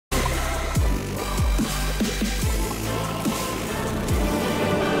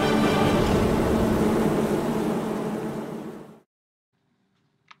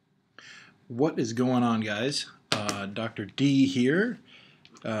What is going on, guys? Dr. D here,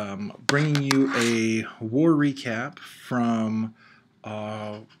 bringing you a war recap from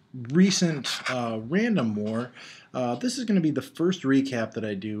recent random war. This is going to be the first recap that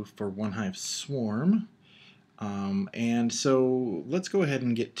I do for OneHive Swarm. And so let's go ahead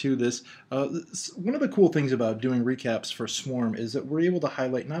and get to this. One of the cool things about doing recaps for Swarm is that we're able to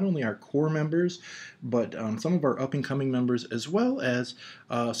highlight not only our core members, but some of our up-and-coming members, as well as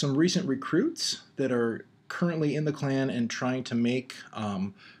some recent recruits that are currently in the clan and trying to make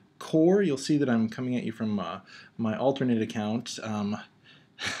core. You'll see that I'm coming at you from my alternate account.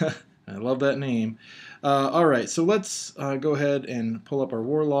 I love that name. Alright, so let's go ahead and pull up our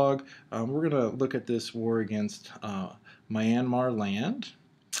war log. We're going to look at this war against Myanmar land.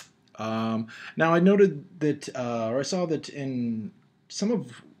 Now I noted that, or I saw that in some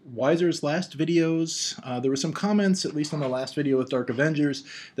of Wiser's last videos, there were some comments, at least on the last video with Dark Avengers,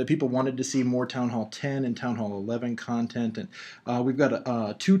 that people wanted to see more Town Hall 10 and Town Hall 11 content. And we've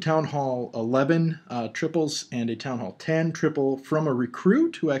got two Town Hall 11 triples and a Town Hall 10 triple from a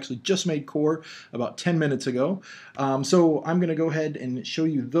recruit who actually just made core about 10 minutes ago. So I'm going to go ahead and show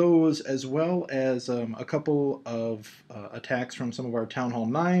you those, as well as a couple of attacks from some of our Town Hall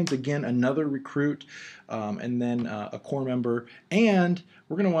 9s. Again, another recruit, and then a core member. And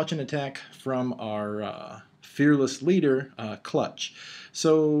we're going to watch an attack from our fearless leader, Clutch.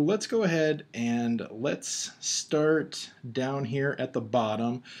 So let's go ahead and let's start down here at the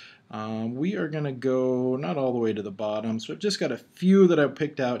bottom. We are going to go not all the way to the bottom, so I've just got a few that I've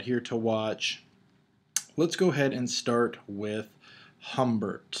picked out here to watch. Let's go ahead and start with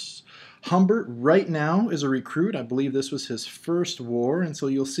Humbert. Humbert right now is a recruit. I believe this was his first war, and so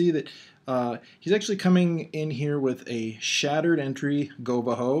you'll see that he's actually coming in here with a shattered entry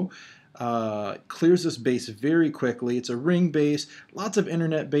Gobaho. Clears this base very quickly. It's a ring base. Lots of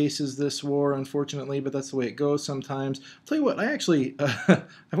internet bases this war, unfortunately, but that's the way it goes sometimes. I'll tell you what, I actually I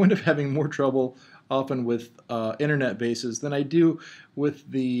wind up having more trouble often with internet bases than I do with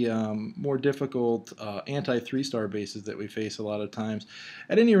the more difficult anti-3-star bases that we face a lot of times.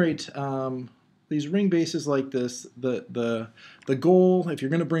 At any rate, these ring bases like this, the goal, if you're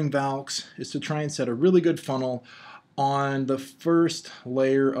going to bring Valks, is to try and set a really good funnel on the first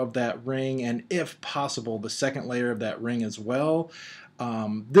layer of that ring, and if possible, the second layer of that ring as well.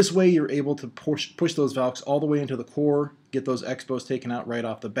 This way you're able to push those Valks all the way into the core, get those Expos taken out right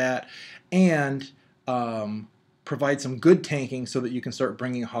off the bat, and provide some good tanking so that you can start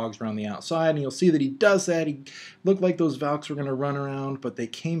bringing hogs around the outside. And you'll see that he does that. He looked like those Valks were going to run around, but they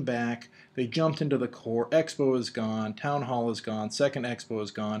came back. They jumped into the core. Expo is gone. Town Hall is gone. Second Expo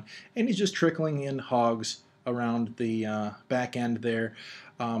is gone. And he's just trickling in hogs around the back end there.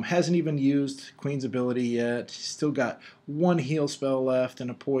 Hasn't even used Queen's ability yet. He's still got one heal spell left and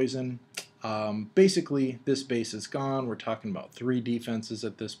a poison. Basically, this base is gone. We're talking about 3 defenses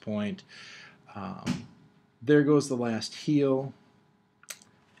at this point. There goes the last heal.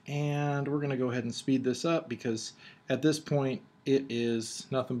 And we're going to go ahead and speed this up because at this point it is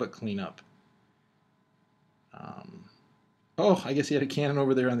nothing but cleanup. Oh, I guess he had a cannon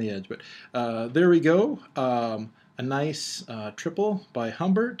over there on the edge, but there we go. A nice triple by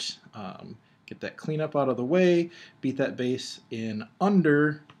Humbert. Get that cleanup out of the way. Beat that base in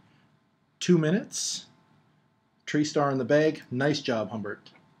under 2 minutes. Tree star in the bag. Nice job,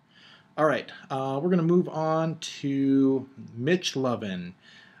 Humbert. All right, we're going to move on to Mitch Lovin.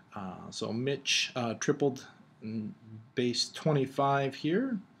 So Mitch tripled base 25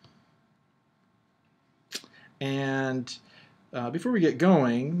 here. And before we get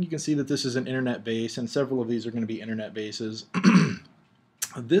going, you can see that this is an internet base, and several of these are going to be internet bases.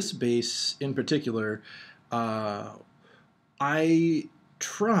 This base in particular, I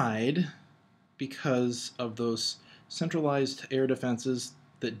tried, because of those centralized air defenses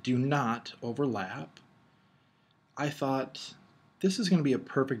that do not overlap, I thought this is going to be a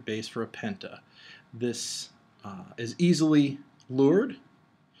perfect base for a penta. This is easily lured.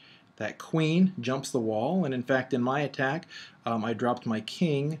 That queen jumps the wall, and in fact in my attack I dropped my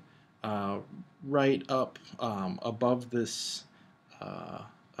king right up above this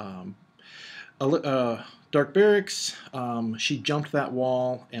Dark Barracks. She jumped that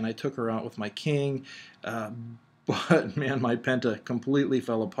wall and I took her out with my king, but man, my penta completely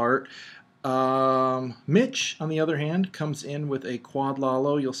fell apart. Mitch, on the other hand, comes in with a quad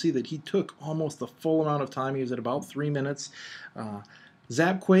Lalo. You'll see that he took almost the full amount of time. He was at about 3 minutes.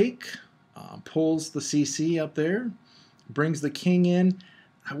 Zapquake pulls the CC up there, brings the king in.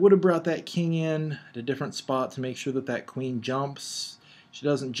 I would have brought that king in at a different spot to make sure that that queen jumps. She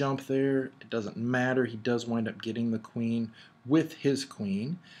doesn't jump there. It doesn't matter. He does wind up getting the queen with his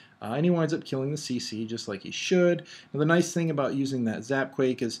queen. And he winds up killing the CC just like he should. Now, the nice thing about using that Zap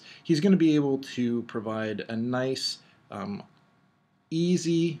Quake is he's going to be able to provide a nice,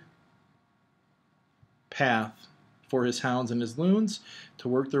 easy path for his hounds and his loons to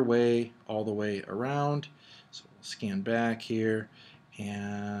work their way all the way around. So we'll scan back here,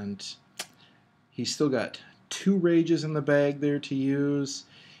 and he's still got 2 rages in the bag there to use.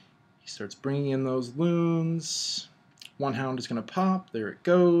 He starts bringing in those loons. 1 hound is going to pop. There it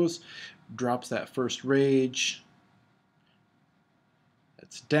goes. Drops that first rage.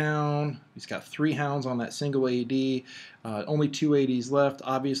 That's down. He's got 3 hounds on that single AD. Only 2 ADs left.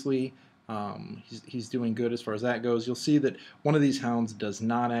 Obviously, he's doing good as far as that goes. You'll see that one of these hounds does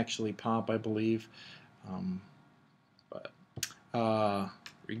not actually pop, I believe. Here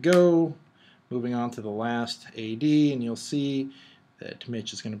we go. Moving on to the last AD, and you'll see that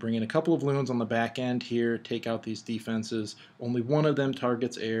Mitch is going to bring in a couple of loons on the back end here, take out these defenses. Only one of them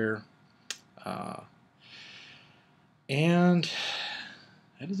targets air. And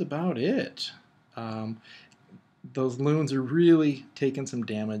that is about it. Those loons are really taking some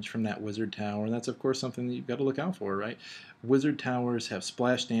damage from that wizard tower, and that's of course something that you've got to look out for, right? Wizard towers have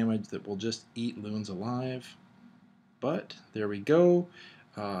splash damage that will just eat loons alive. But there we go.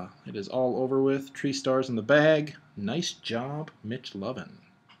 It is all over with. 3 stars in the bag. Nice job, Mitch Lovin.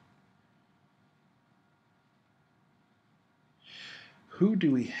 Who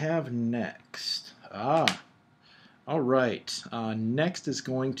do we have next? All right. Next is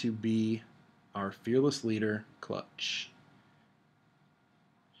going to be our fearless leader, Clutch.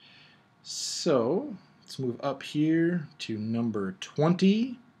 So let's move up here to number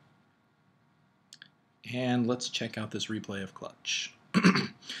 20. And let's check out this replay of Clutch.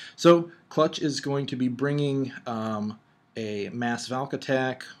 So Clutch is going to be bringing a mass Valk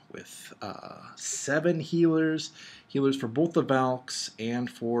attack with 7 healers for both the Valks and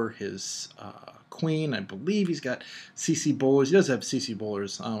for his Queen. I believe he's got CC bowlers. He does have CC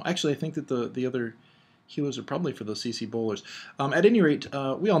bowlers. Actually, I think that the other healers are probably for those CC bowlers. At any rate,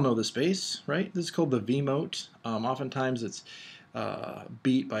 we all know the space, right? This is called the V-mote. Oftentimes it's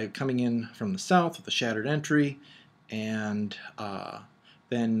beat by coming in from the south with a shattered entry, and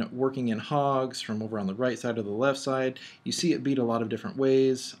then working in hogs from over on the right side or the left side. You see it beat a lot of different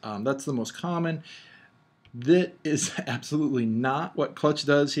ways. That's the most common. That is absolutely not what Clutch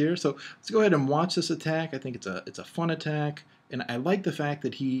does here. So let's go ahead and watch this attack. I think it's a fun attack, and I like the fact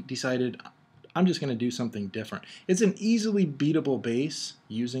that he decided, I'm just going to do something different. It's an easily beatable base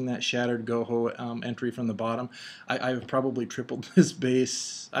using that shattered Goho entry from the bottom. I've probably tripled this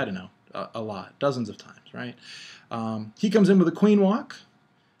base, I don't know, a lot, dozens of times, right? He comes in with a Queen Walk.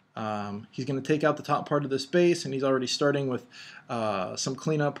 He's going to take out the top part of this base, and he's already starting with some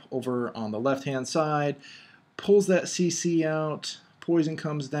cleanup over on the left-hand side. Pulls that CC out. Poison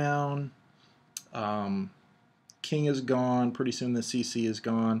comes down. King is gone. Pretty soon the CC is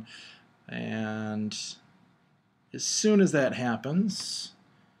gone. And as soon as that happens,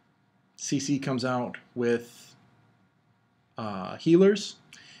 CC comes out with healers,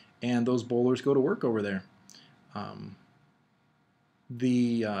 and those bowlers go to work over there.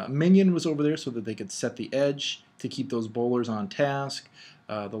 The minion was over there so that they could set the edge to keep those bowlers on task.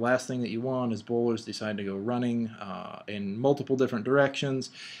 The last thing that you want is bowlers decide to go running in multiple different directions,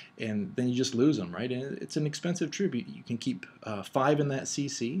 and then you just lose them, right? And it's an expensive tribute. You can keep 5 in that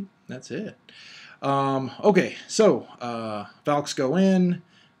CC. That's it. Okay, so Valks go in.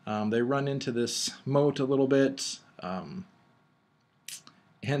 They run into this moat a little bit, and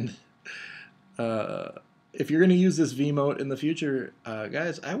if you're going to use this V-mote in the future,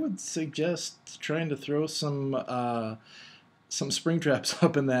 guys, I would suggest trying to throw some spring traps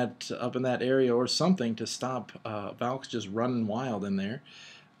up in that area or something to stop Valks just running wild in there.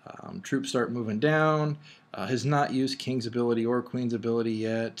 Troops start moving down. Has not used King's ability or Queen's ability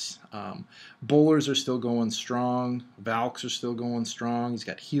yet. Bowlers are still going strong. Valks are still going strong. He's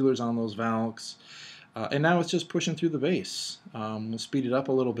got healers on those Valks. And now it's just pushing through the base. We'll speed it up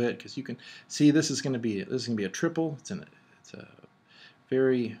a little bit because you can see this is going to be a triple. It's a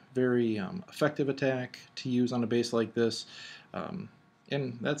very, very effective attack to use on a base like this. And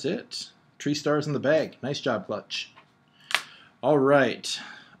that's it. 3 stars in the bag. Nice job, Clutch. All right.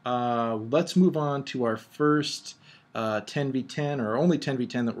 Let's move on to our first 10v10, or only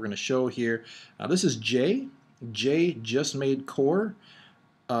 10v10 that we're going to show here. This is Jay. Jay just made core.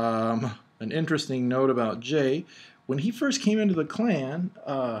 An interesting note about Jay, when he first came into the clan,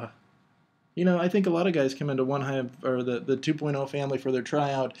 you know, I think a lot of guys come into OneHive or the 2.0 family for their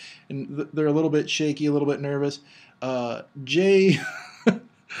tryout, and they're a little bit shaky, a little bit nervous. Jay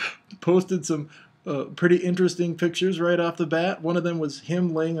posted some pretty interesting pictures right off the bat. One of them was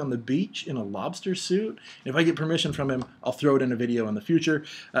him laying on the beach in a lobster suit. If I get permission from him, I'll throw it in a video in the future.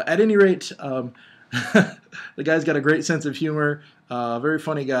 At any rate, the guy's got a great sense of humor, very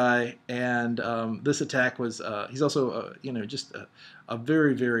funny guy, and this attack was, he's also, just a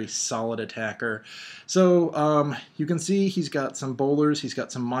very, very solid attacker. So you can see he's got some bowlers, he's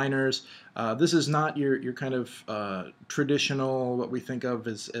got some miners. This is not your kind of traditional, what we think of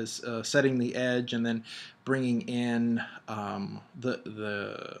as setting the edge and then bringing in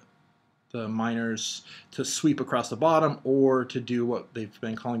the miners to sweep across the bottom or to do what they've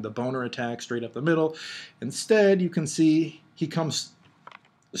been calling the boner attack straight up the middle. Instead, you can see he comes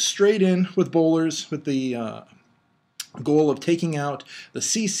straight in with bowlers with the goal of taking out the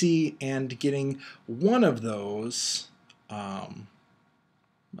CC and getting one of those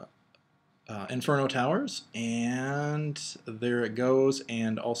Inferno Towers, and there it goes,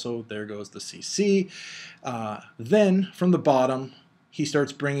 and also there goes the CC. Then from the bottom he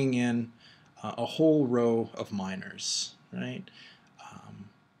starts bringing in a whole row of miners, right?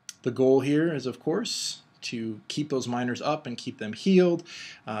 The goal here is, of course, to keep those miners up and keep them healed,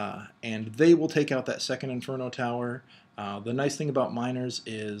 and they will take out that second Inferno Tower. The nice thing about miners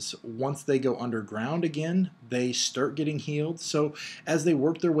is once they go underground again, they start getting healed. So as they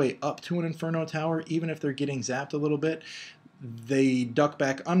work their way up to an Inferno Tower, even if they're getting zapped a little bit, they duck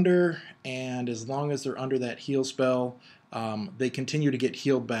back under, and as long as they're under that heal spell, they continue to get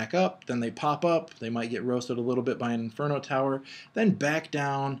healed back up. Then they pop up, they might get roasted a little bit by an Inferno Tower, then back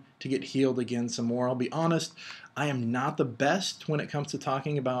down to get healed again some more. I'll be honest, I am not the best when it comes to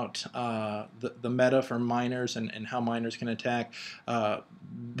talking about the meta for miners and how miners can attack.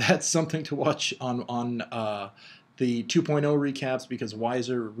 That's something to watch on the 2.0 recaps, because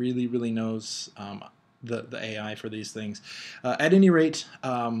Wiser really knows the AI for these things. At any rate,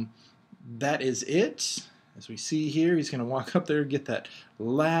 that is it. As we see here, he's going to walk up there, get that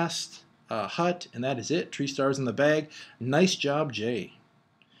last hut, and that is it. Tree stars in the bag. Nice job, Jay.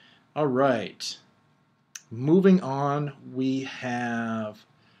 All right. Moving on, we have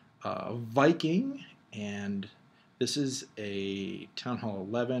Viking, and this is a Town Hall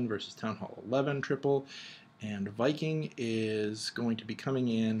 11 versus Town Hall 11 triple, and Viking is going to be coming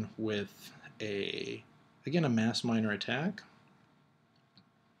in with again, a mass miner attack.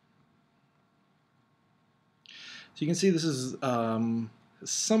 So you can see this is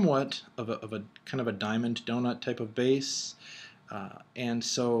somewhat of a kind of a diamond donut type of base. And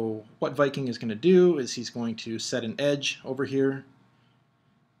so what Viking is going to do is he's going to set an edge over here,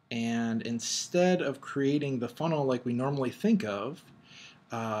 and instead of creating the funnel like we normally think of,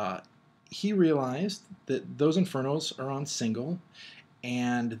 he realized that those Infernos are on single,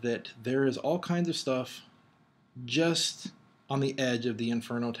 and that there is all kinds of stuff just on the edge of the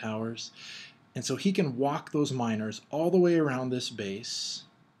Inferno Towers, and so he can walk those miners all the way around this base,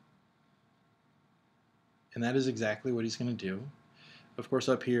 and that is exactly what he's going to do. Of course,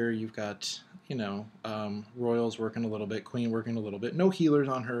 up here you've got, Royals working a little bit, Queen working a little bit. No healers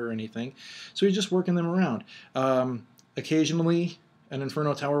on her or anything, so he's just working them around. Occasionally, an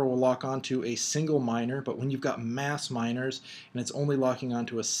Inferno Tower will lock onto a single miner, but when you've got mass miners and it's only locking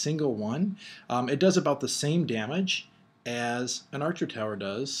onto a single one, it does about the same damage as an Archer Tower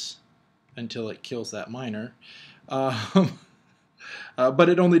does until it kills that miner. But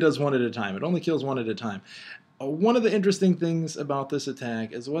it only does one at a time. It only kills one at a time. One of the interesting things about this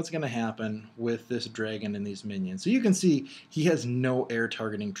attack is what's going to happen with this dragon and these minions. So you can see he has no air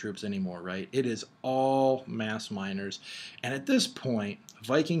targeting troops anymore, right? It is all mass miners. And at this point,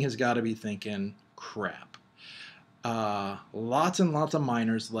 Viking has got to be thinking, crap. Lots and lots of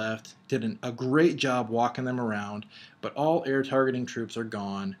miners left. Did a great job walking them around, but all air targeting troops are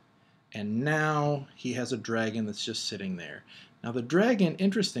gone. And now he has a dragon that's just sitting there. Now the dragon,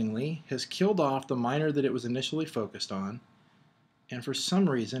 interestingly, has killed off the miner that it was initially focused on, and for some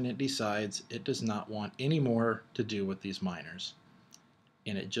reason it decides it does not want any more to do with these miners,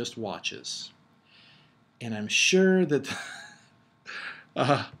 and it just watches. And I'm sure that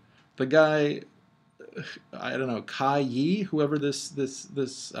the guy, I don't know, Kai Yi, whoever this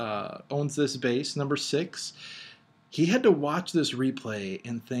owns this base, number 6, he had to watch this replay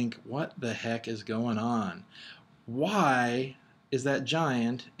and think, what the heck is going on? Why is that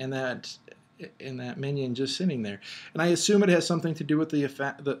giant and that minion just sitting there? And I assume it has something to do with the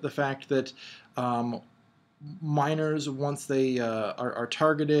fact that miners, once they are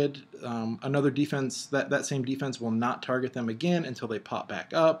targeted, another defense, that same defense will not target them again until they pop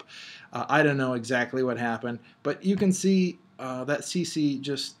back up. I don't know exactly what happened, but you can see that CC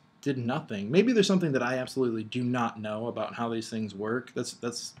just did nothing. Maybe there's something that I absolutely do not know about how these things work.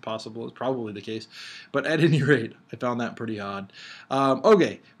 That's possible. It's probably the case. But at any rate, I found that pretty odd.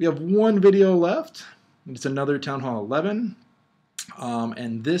 Okay, we have one video left. It's another Town Hall 11.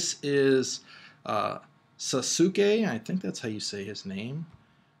 And this is Sasuke. I think that's how you say his name.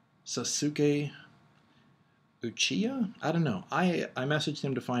 Sasuke Uchiha? I don't know. I messaged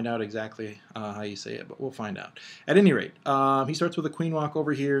him to find out exactly how you say it, but we'll find out. At any rate, he starts with a queen walk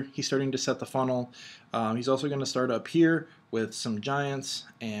over here. He's starting to set the funnel. He's also going to start up here with some giants,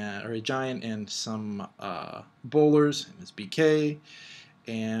 or a giant and some bowlers in his BK.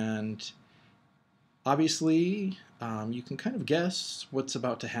 And obviously, you can kind of guess what's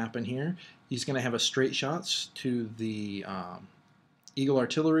about to happen here. He's going to have a straight shots to the Eagle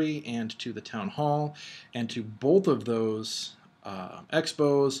Artillery and to the Town Hall, and to both of those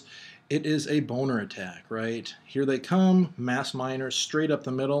expos, it is a boner attack, right? Here they come, mass miners straight up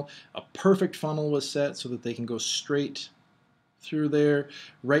the middle. A perfect funnel was set so that they can go straight through there.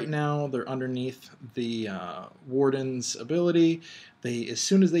 Right now, they're underneath the Warden's ability. As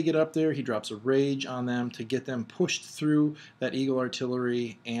soon as they get up there, he drops a rage on them to get them pushed through that Eagle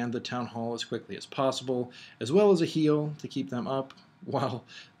Artillery and the Town Hall as quickly as possible, as well as a heal to keep them up while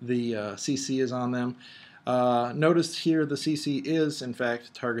the CC is on them. Notice here the CC is, in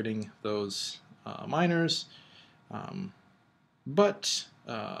fact, targeting those miners, but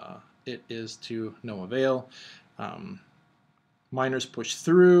it is to no avail. Miners push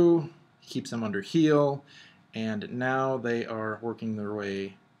through, keeps them under heal, and now they are working their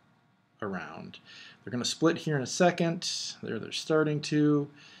way around. They're going to split here in a second. They're starting to,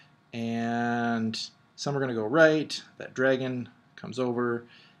 and some are going to go right. That dragon comes over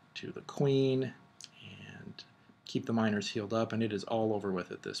to the queen and keep the miners healed up, and it is all over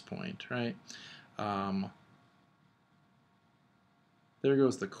with at this point, right? There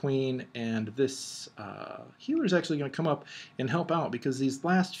goes the queen, and this healer is actually going to come up and help out because these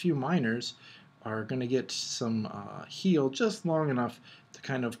last few miners are going to get some heal just long enough to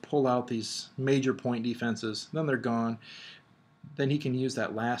kind of pull out these major point defenses. Then they're gone. Then he can use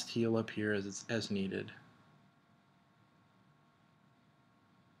that last heal up here as needed.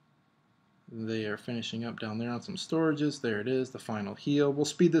 They are finishing up down there on some storages. There it is, the final heal. We'll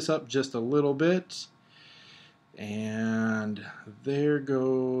speed this up just a little bit. And there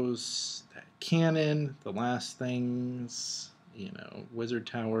goes that cannon, the last things, wizard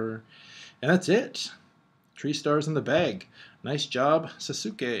tower. And that's it. 3 stars in the bag. Nice job,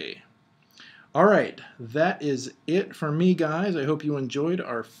 Sasuke. All right, that is it for me, guys. I hope you enjoyed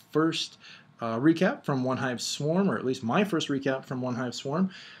our first recap from OneHive Swarm, or at least my first recap from OneHive Swarm.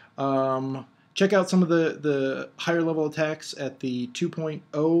 Check out some of the higher level attacks at the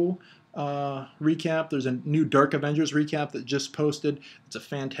 2.0 recap. There's a new Dark Avengers recap that just posted. It's a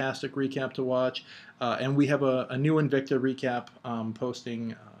fantastic recap to watch. And we have a new Invicta recap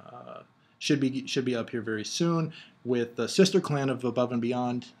posting. Should be up here very soon with the sister clan of Above and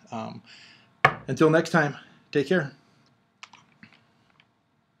Beyond. Until next time, take care.